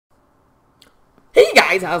Hey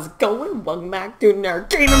guys, how's it going? Welcome back to another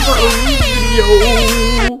Gaming Bros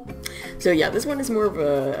video! So yeah, this one is more of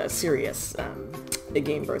a serious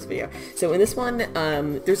Game Bros video. So in this one,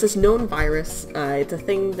 there's this known virus. It's a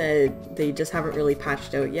thing that they just haven't really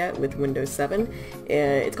patched out yet with Windows 7.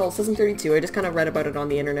 It's called System32. I just kind of read about it on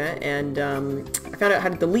the internet, and I found out how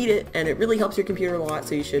to delete it, and it really helps your computer a lot,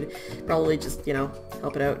 so you should probably just, you know,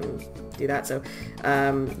 help it out and do that. So,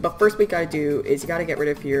 but first what you gotta do is you gotta get rid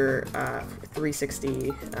of your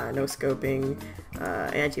 360 no scoping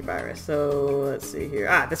antivirus. So let's see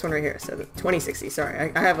here. This one right here. So the 2060.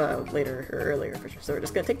 Sorry, I have a later or earlier picture. So we're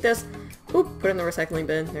just gonna take this, boop, put it in the recycling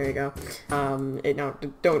bin. There you go. No,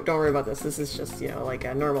 don't worry about this. This is just, you know, like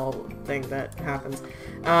a normal thing that happens.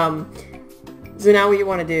 So now what you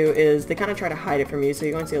want to do is they kind of try to hide it from you. So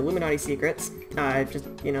you go into Illuminati Secrets. Just,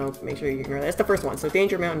 you know, make sure you ignore that. It's the first one. So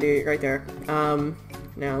Danger Mountain Dew right there.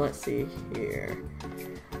 Now let's see here.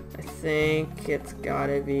 I think it's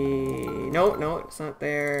gotta be... No, it's not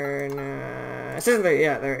there. Nah. It says there.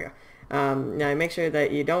 Yeah, there we go. Now make sure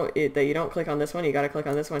that you don't click on this one. You gotta click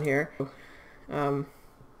on this one here.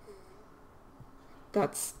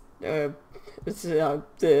 That's it's yeah,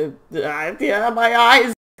 my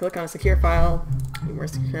eyes. Click on a secure file. More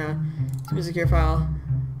secure. Super secure file.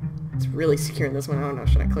 It's really secure in this one. I don't know.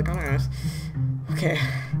 Should I click on it? Okay.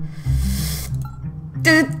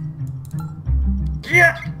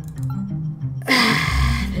 Yeah.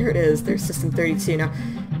 There it is. There's System32.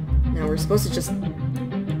 Now we're supposed to just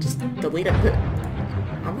delete it. But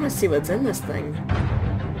I want to see what's in this thing.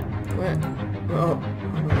 What? Oh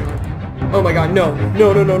my god. Oh my god, no,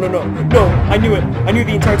 I knew it. I knew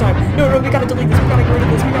the entire time. No, we gotta delete this, we gotta get rid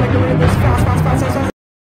of this, fast.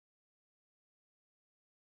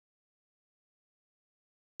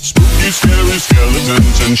 Spooky, scary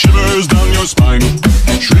skeletons and shivers down your spine.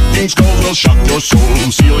 Shrieking skulls will shock your soul,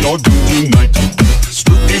 seal your doom tonight.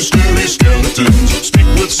 Spooky, scary skeletons speak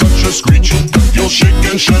with such a screech, you'll shake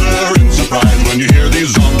and shudder